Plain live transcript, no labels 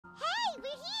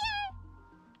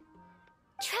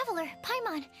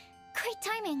Paimon! Great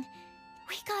timing!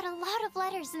 We got a lot of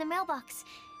letters in the mailbox,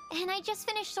 and I just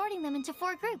finished sorting them into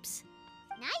 4 groups.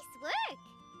 Nice work!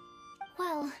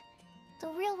 Well, the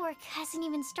real work hasn't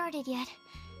even started yet.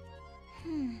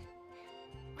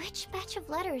 Which batch of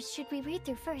letters should we read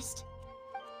through first?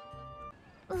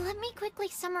 Let me quickly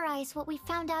summarize what we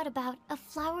found out about a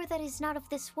flower that is not of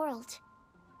this world.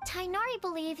 Tignari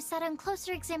believes that on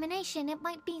closer examination it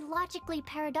might be logically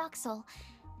paradoxal,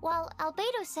 while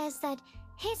Albedo says that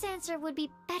his answer would be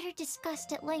better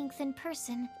discussed at length in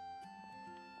person.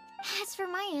 As for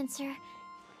my answer,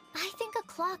 I think a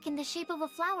clock in the shape of a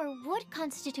flower would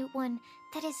constitute one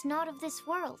that is not of this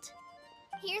world.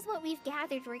 Here's what we've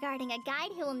gathered regarding a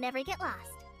guide who will never get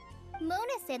lost.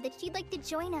 Mona said that she'd like to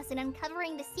join us in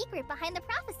uncovering the secret behind the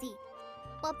prophecy,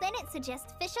 while Bennett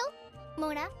suggests Fischl,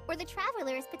 Mona, or the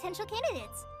Traveler as potential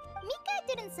candidates. Mika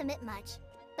didn't submit much,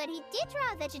 but he did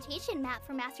draw a vegetation map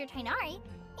for Master Tignari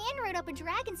and wrote up a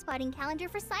dragon spotting calendar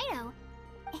for Cyno.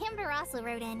 Amber also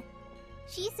wrote in.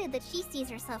 She said that she sees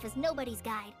herself as nobody's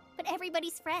guide, but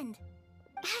everybody's friend.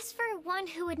 As for one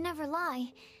who would never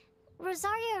lie,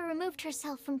 Rosaria removed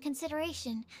herself from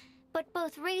consideration, but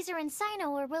both Razor and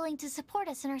Cyno are willing to support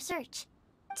us in our search.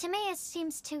 Timaeus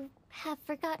seems to have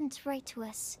forgotten to write to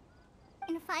us.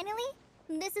 And finally,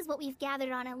 this is what we've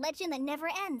gathered on a legend that never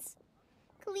ends.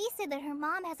 Collei said that her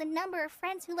mom has a number of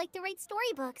friends who like to write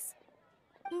storybooks.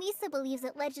 Lisa believes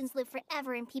that legends live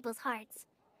forever in people's hearts.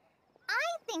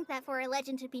 I think that for a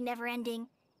legend to be never-ending,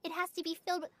 it has to be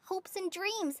filled with hopes and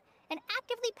dreams and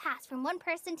actively passed from one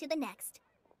person to the next.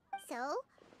 So,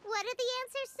 what are the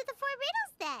answers to the 4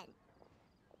 riddles then?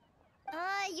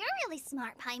 You're really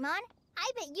smart, Paimon.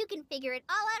 I bet you can figure it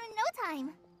all out in no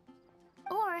time.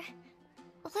 Or,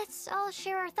 let's all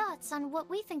share our thoughts on what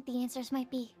we think the answers might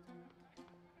be.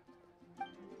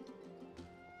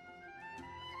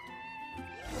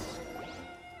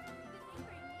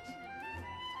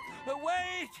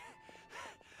 Wait!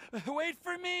 Wait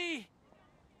for me!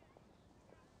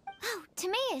 Oh,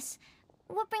 Timaeus!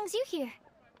 What brings you here?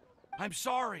 I'm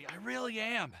sorry, I really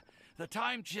am. The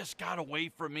time just got away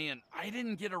from me and I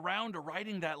didn't get around to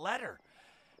writing that letter.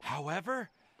 However,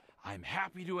 I'm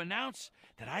happy to announce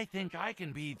that I think I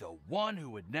can be the one who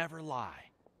would never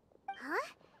lie.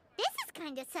 Huh? This is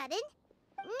kind of sudden.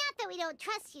 Not that we don't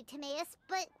trust you, Timaeus,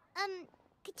 but,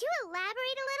 could you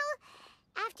elaborate a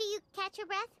little after you catch your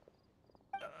breath?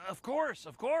 Of course,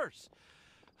 of course.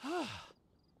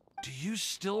 Do you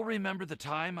still remember the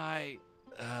time I,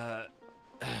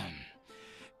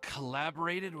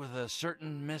 collaborated with a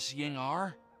certain Miss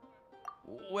Ying-R?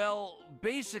 Well,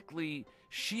 basically,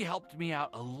 she helped me out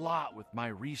a lot with my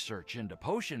research into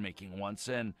potion making once,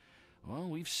 and, well,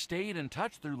 we've stayed in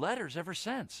touch through letters ever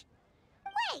since.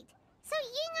 Wait, so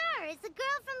Ying-R is the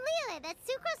girl from Lila that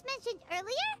Sucrose mentioned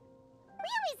earlier? We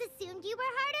always assumed you were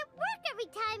hard at work every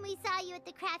time we saw you at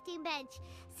the crafting bench.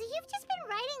 So you've just been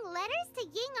writing letters to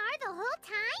Ying-R the whole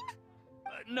time?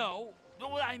 No,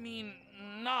 I mean,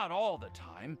 not all the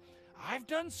time. I've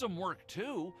done some work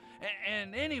too.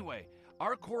 And anyway,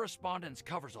 our correspondence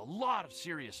covers a lot of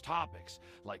serious topics,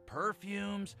 like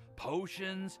perfumes,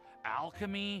 potions,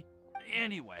 alchemy.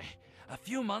 Anyway, a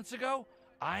few months ago,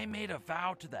 I made a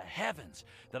vow to the heavens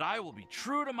that I will be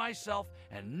true to myself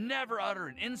and never utter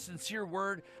an insincere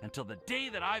word until the day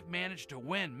that I've managed to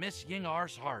win Miss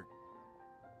Ying-R's heart.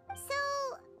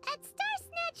 So, at Star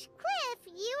Snatch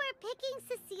Cliff, you were picking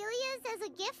Cecilia's as a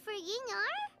gift for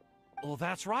Ying-R? Well,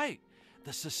 that's right.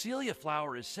 The Cecilia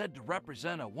flower is said to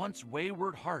represent a once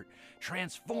wayward heart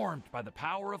transformed by the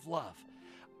power of love.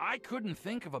 I couldn't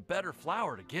think of a better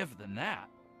flower to give than that.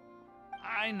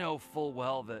 I know full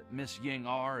well that Miss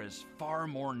Ying-R is far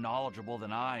more knowledgeable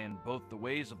than I in both the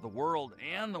ways of the world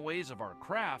and the ways of our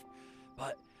craft,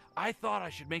 but I thought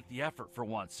I should make the effort for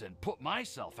once and put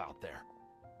myself out there.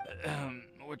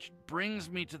 Which brings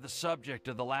me to the subject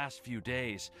of the last few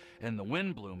days and the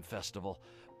Windblume Festival.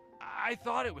 I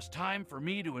thought it was time for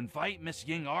me to invite Miss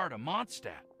Ying-R to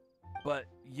Mondstat. But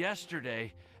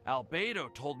yesterday,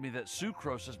 Albedo told me that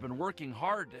Sucrose has been working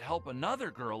hard to help another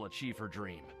girl achieve her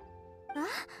dream.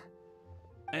 Huh?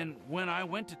 And when I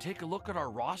went to take a look at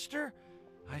our roster,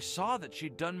 I saw that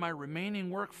she'd done my remaining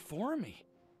work for me.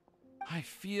 I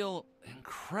feel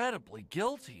incredibly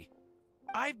guilty.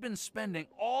 I've been spending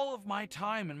all of my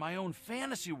time in my own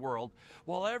fantasy world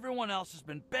while everyone else has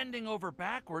been bending over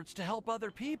backwards to help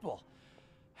other people.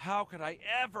 How could I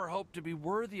ever hope to be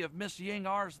worthy of Miss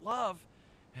Ying-R's love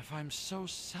if I'm so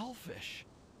selfish?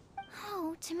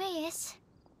 Oh, Timaeus.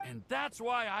 And that's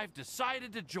why I've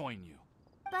decided to join you.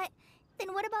 But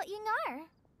then what about Ying-R?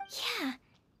 Yeah.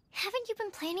 Haven't you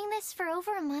been planning this for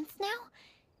over a month now?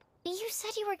 You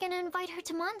said you were gonna invite her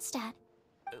to Mondstat.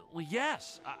 Well,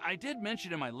 yes, I did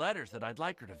mention in my letters that I'd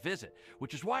like her to visit,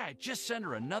 which is why I just sent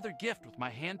her another gift with my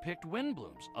hand-picked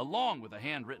Windblooms, along with a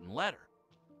handwritten letter.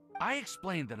 I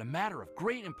explained that a matter of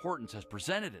great importance has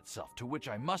presented itself to which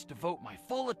I must devote my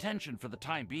full attention for the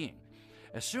time being.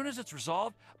 As soon as it's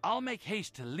resolved, I'll make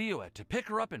haste to Eula to pick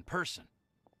her up in person.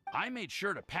 I made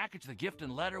sure to package the gift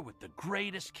and letter with the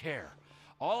greatest care.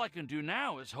 All I can do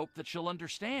now is hope that she'll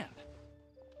understand.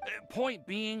 Point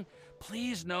being,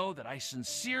 please know that I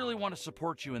sincerely want to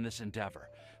support you in this endeavor.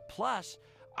 Plus,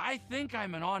 I think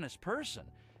I'm an honest person.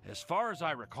 As far as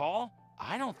I recall,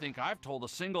 I don't think I've told a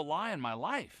single lie in my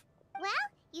life. Well,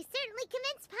 you certainly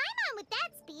convinced Paimon with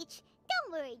that speech.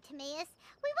 Don't worry, Timaeus.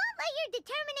 We won't let your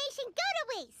determination go to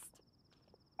waste.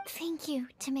 Thank you,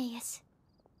 Timaeus.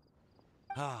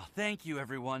 Ah, thank you,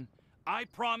 everyone. I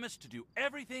promise to do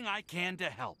everything I can to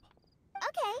help.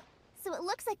 Okay, so it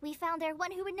looks like we found our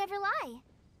one who would never lie.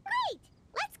 Great!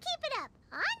 Let's keep it up.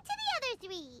 On to the other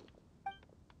three.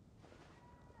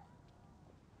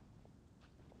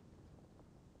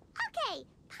 Okay,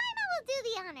 Paimon will do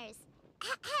the honors.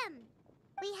 Ahem.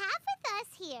 We have with us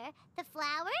here the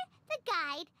flower, the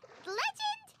guide, the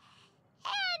legend,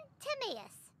 and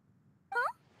Timaeus.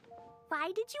 Huh? Why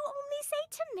did you only say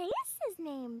Timaeus'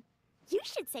 name? You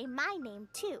should say my name,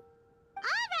 too.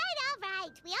 All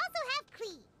right. We also have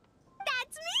Klee.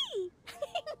 That's me!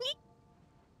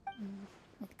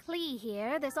 With Klee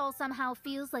here, this all somehow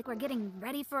feels like we're getting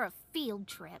ready for a field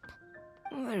trip.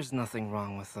 There's nothing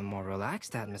wrong with a more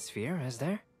relaxed atmosphere, is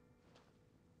there?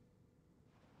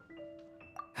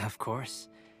 Of course.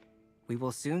 We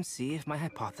will soon see if my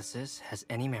hypothesis has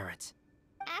any merit.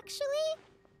 Actually,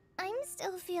 I'm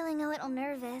still feeling a little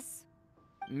nervous.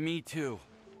 Me too.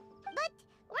 But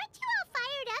weren't you all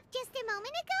fired up just a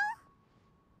moment ago?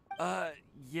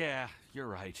 Yeah, you're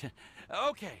right.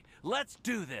 Okay, let's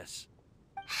do this.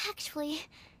 Actually,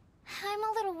 I'm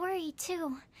a little worried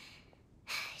too.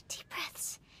 Deep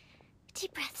breaths.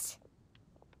 Deep breaths.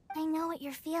 I know what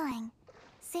you're feeling.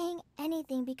 Saying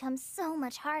anything becomes so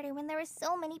much harder when there are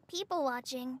so many people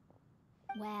watching.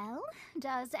 Well,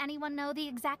 does anyone know the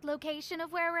exact location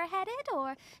of where we're headed,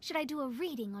 or should I do a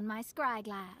reading on my scry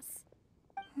glass?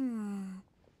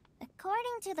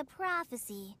 According to the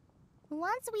prophecy,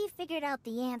 once we've figured out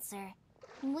the answer,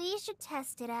 we should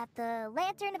test it at the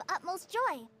Lantern of Utmost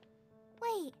Joy.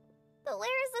 Wait, but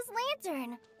where is this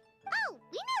lantern? Oh,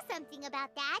 we know something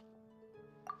about that.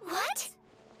 What?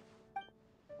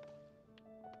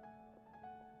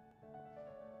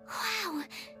 Wow,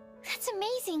 that's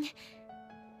amazing.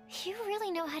 You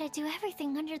really know how to do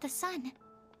everything under the sun.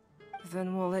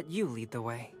 Then we'll let you lead the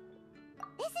way.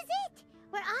 This is it.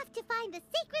 We're off to find the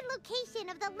sacred location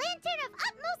of the Lantern of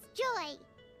Utmost Joy.